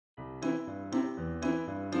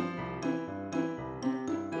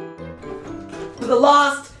For the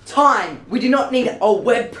last time, we do not need a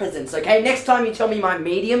web presence, okay? Next time you tell me my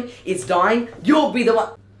medium is dying, you'll be the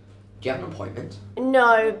one. Do you have an appointment?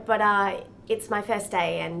 No, but it's my first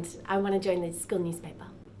day and I want to join the school newspaper.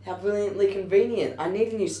 How brilliantly convenient. I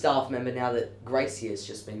need a new staff member now that Gracie has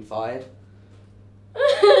just been fired.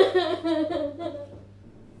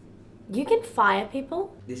 You can fire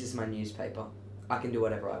people? This is my newspaper. I can do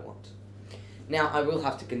whatever I want. Now, I will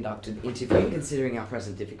have to conduct an interview. Considering our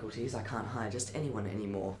present difficulties, I can't hire just anyone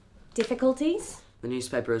anymore. Difficulties? The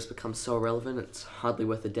newspaper has become so irrelevant, it's hardly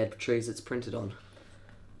worth the dead trees it's printed on.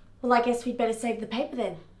 Well, I guess we'd better save the paper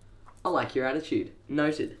then. I like your attitude.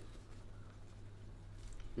 Noted.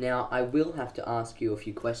 Now, I will have to ask you a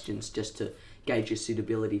few questions just to gauge your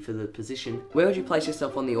suitability for the position. Where would you place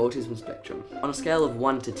yourself on the autism spectrum? On a scale of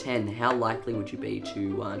 1 to 10, how likely would you be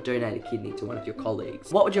to donate a kidney to one of your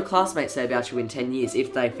colleagues? What would your classmates say about you in 10 years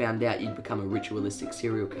if they found out you'd become a ritualistic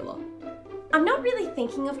serial killer? I'm not really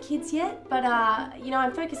thinking of kids yet, but you know,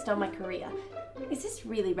 I'm focused on my career. Is this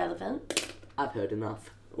really relevant? I've heard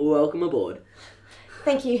enough. Welcome aboard.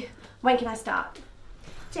 Thank you. When can I start?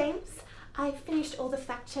 James, I finished all the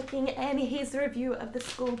fact-checking and here's the review of the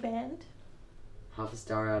school band. Half a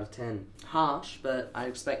star out of 10. Harsh, but I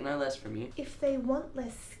expect no less from you. If they want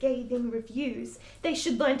less scathing reviews, they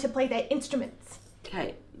should learn to play their instruments.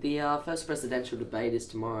 Kate, the first presidential debate is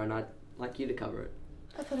tomorrow and I'd like you to cover it.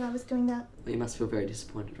 I thought I was doing that. Well, you must feel very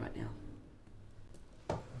disappointed right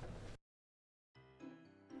now.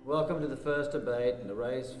 Welcome to the first debate in the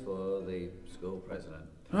race for the school president.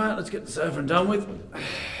 Right, let's get this over and done with.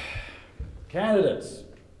 Candidates,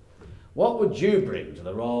 what would you bring to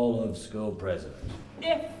the role of school president?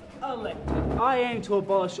 If elected, I aim to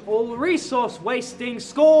abolish all resource-wasting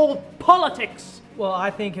school politics. Well, I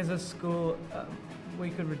think as a school, we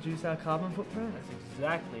could reduce our carbon footprint. That's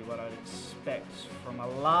exactly what I'd expect from a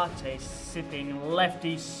latte-sipping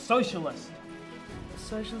lefty socialist.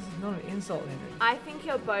 Socialist is not an insult, Henry. I think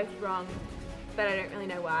you're both wrong, but I don't really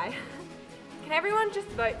know why. Can everyone just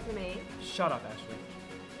vote for me? Shut up, Ashley.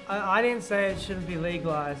 I didn't say it shouldn't be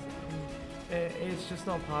legalized. It's just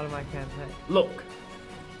not part of my campaign. Look,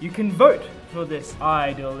 you can vote for this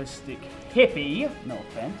idealistic hippie, no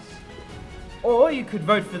offense, or you could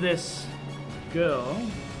vote for this girl,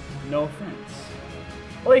 no offense,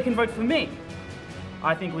 or you can vote for me.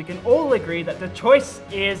 I think we can all agree that the choice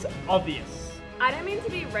is obvious. I don't mean to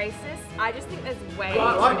be racist, I just think there's way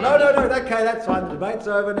Right, no, okay, that's fine. The debate's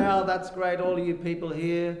over now. That's great. All of you people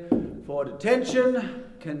here for detention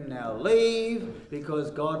can now leave because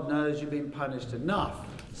God knows you've been punished enough.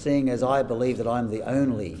 Seeing as I believe that I'm the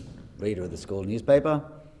only reader of the school newspaper,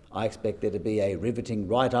 I expect there to be a riveting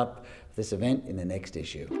write-up of this event in the next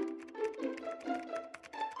issue.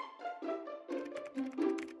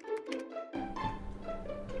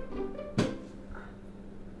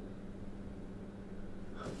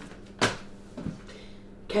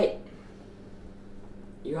 Kate,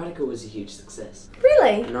 your article was a huge success.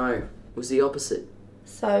 Really? No, it was the opposite.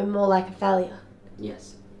 So more like a failure.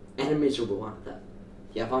 Yes, and a miserable one at that.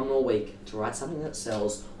 You have 1 more week to write something that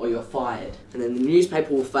sells or you're fired. And then the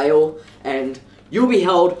newspaper will fail and you'll be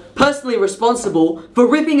held personally responsible for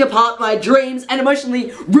ripping apart my dreams and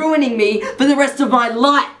emotionally ruining me for the rest of my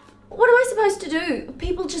life. What am I supposed to do?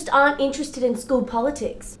 People just aren't interested in school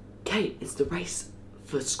politics. Kate, it's the race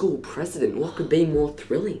for school president. What could be more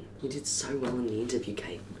thrilling? You did so well in the interview,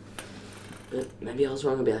 Kate. But maybe I was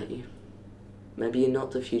wrong about you. Maybe you're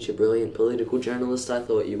not the future brilliant political journalist I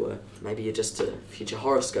thought you were. Maybe you're just a future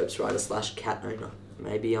horoscopes writer / cat owner.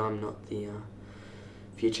 Maybe I'm not the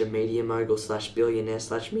future media mogul / billionaire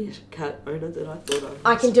 / cat owner that I thought I was.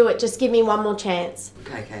 I can do it, just give me one more chance.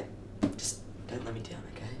 Okay, Kate. Just don't let me down,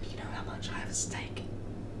 okay? You know how much I have at stake.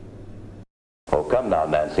 Oh, come now,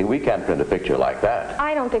 Nancy. We can't print a picture like that.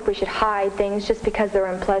 I don't think we should hide things just because they're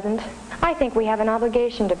unpleasant. I think we have an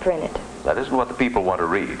obligation to print it. That isn't what the people want to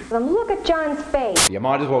read. Look at John's face. You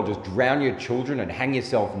might as well just drown your children and hang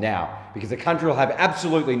yourself now, because the country will have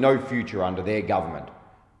absolutely no future under their government.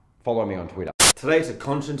 Follow me on Twitter. Today's a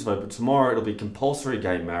conscience vote, but tomorrow it'll be compulsory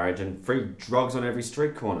gay marriage and free drugs on every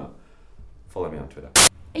street corner. Follow me on Twitter.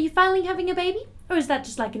 Are you finally having a baby? Or is that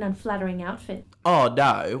just like an unflattering outfit? Oh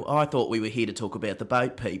no, I thought we were here to talk about the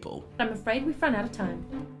boat people. I'm afraid we've run out of time.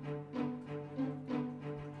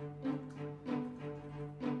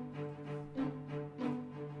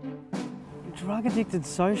 Drug addicted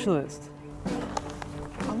socialist.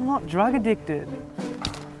 I'm not drug addicted.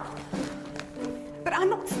 But I'm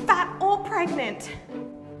not fat or pregnant.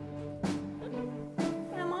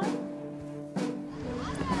 Am I?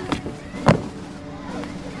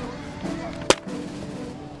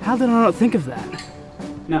 How did I not think of that?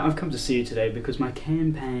 Now, I've come to see you today because my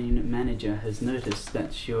campaign manager has noticed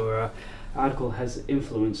that your article has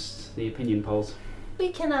influenced the opinion polls.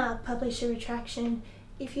 We can publish a retraction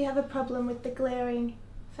if you have a problem with the glaring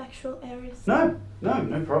factual errors. No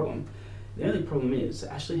problem. The only problem is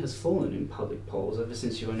Ashley has fallen in public polls ever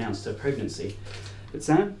since you announced her pregnancy. But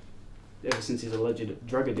Sam, ever since his alleged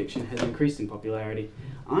drug addiction has increased in popularity,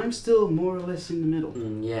 I'm still more or less in the middle.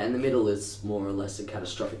 Yeah, and the middle is more or less a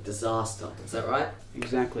catastrophic disaster. Is that right?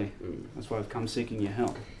 Exactly. That's why I've come seeking your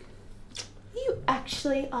help. Are you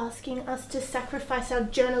actually asking us to sacrifice our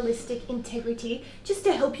journalistic integrity just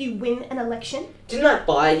to help you win an election? Didn't I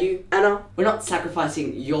buy you, Anna? We're not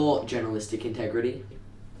sacrificing your journalistic integrity.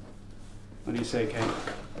 What do you say, Kate?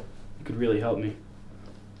 You could really help me.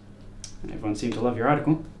 And everyone seemed to love your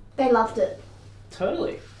article. They loved it.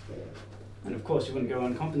 Totally. And of course you wouldn't go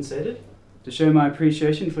uncompensated. To show my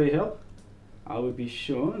appreciation for your help, I would be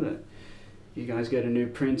sure that you guys get a new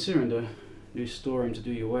printer and a new storeroom to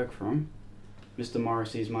do your work from. Mr.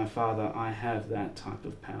 Morrissey's my father. I have that type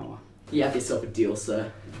of power. You have yourself a deal,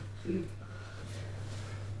 sir.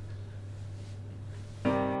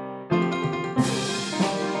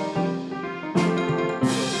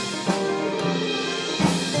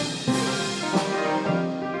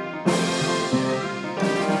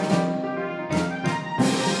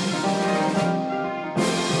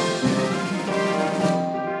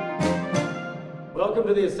 Welcome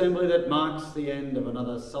to the assembly that marks the end of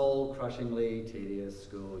another soul-crushingly tedious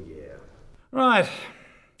school year. Right,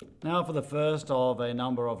 now for the first of a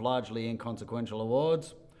number of largely inconsequential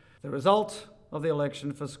awards, the result of the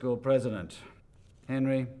election for school president.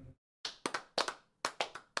 Henry.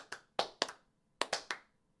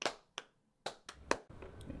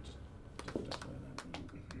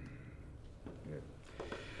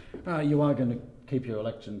 You are going to keep your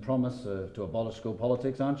election promise to abolish school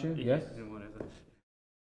politics, aren't you? Yes?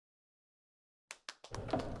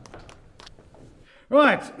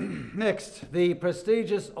 Right, next, the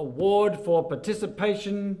prestigious award for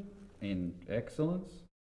participation in excellence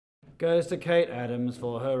goes to Kate Adams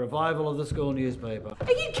for her revival of the school newspaper.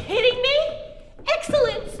 Are you kidding me?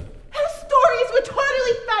 Excellence! Her stories were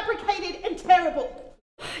totally fabricated and terrible.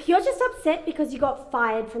 You're just upset because you got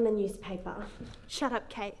fired from the newspaper. Shut up,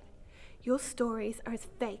 Kate. Your stories are as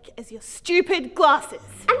fake as your stupid glasses.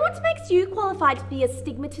 And what makes you qualified to be a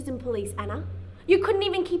stigmatism police, Anna? You couldn't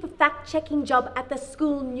even keep a fact-checking job at the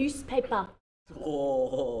school newspaper.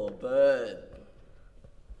 Oh, bird.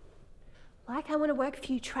 Like I want to work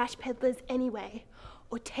for you trash peddlers anyway,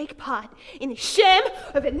 or take part in the sham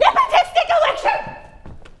of a nepotistic election!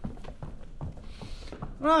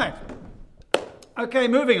 Right. Okay,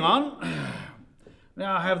 moving on.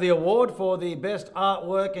 Now I have the award for the best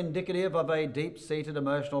artwork indicative of a deep-seated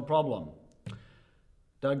emotional problem.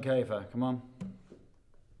 Doug Kafer, come on.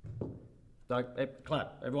 Doug,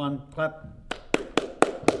 clap. Everyone, clap.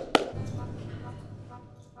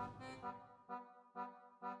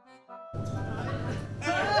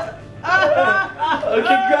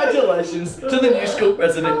 Congratulations to the new school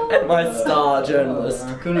president and my star journalist.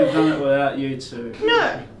 I couldn't have done it without you two.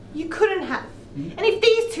 No, you couldn't have. And if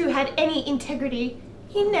these two had any integrity,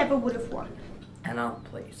 he never would have won. Anna,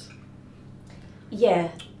 please.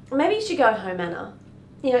 Yeah, maybe you should go home, Anna.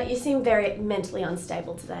 You know, you seem very mentally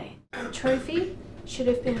unstable today. The trophy should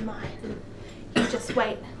have been mine. You just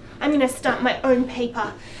wait. I'm going to start my own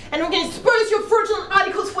paper, and I'm going to expose your fraudulent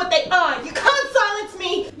articles for what they are. You can't silence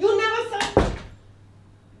me. You'll never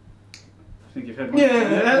I think you've had one.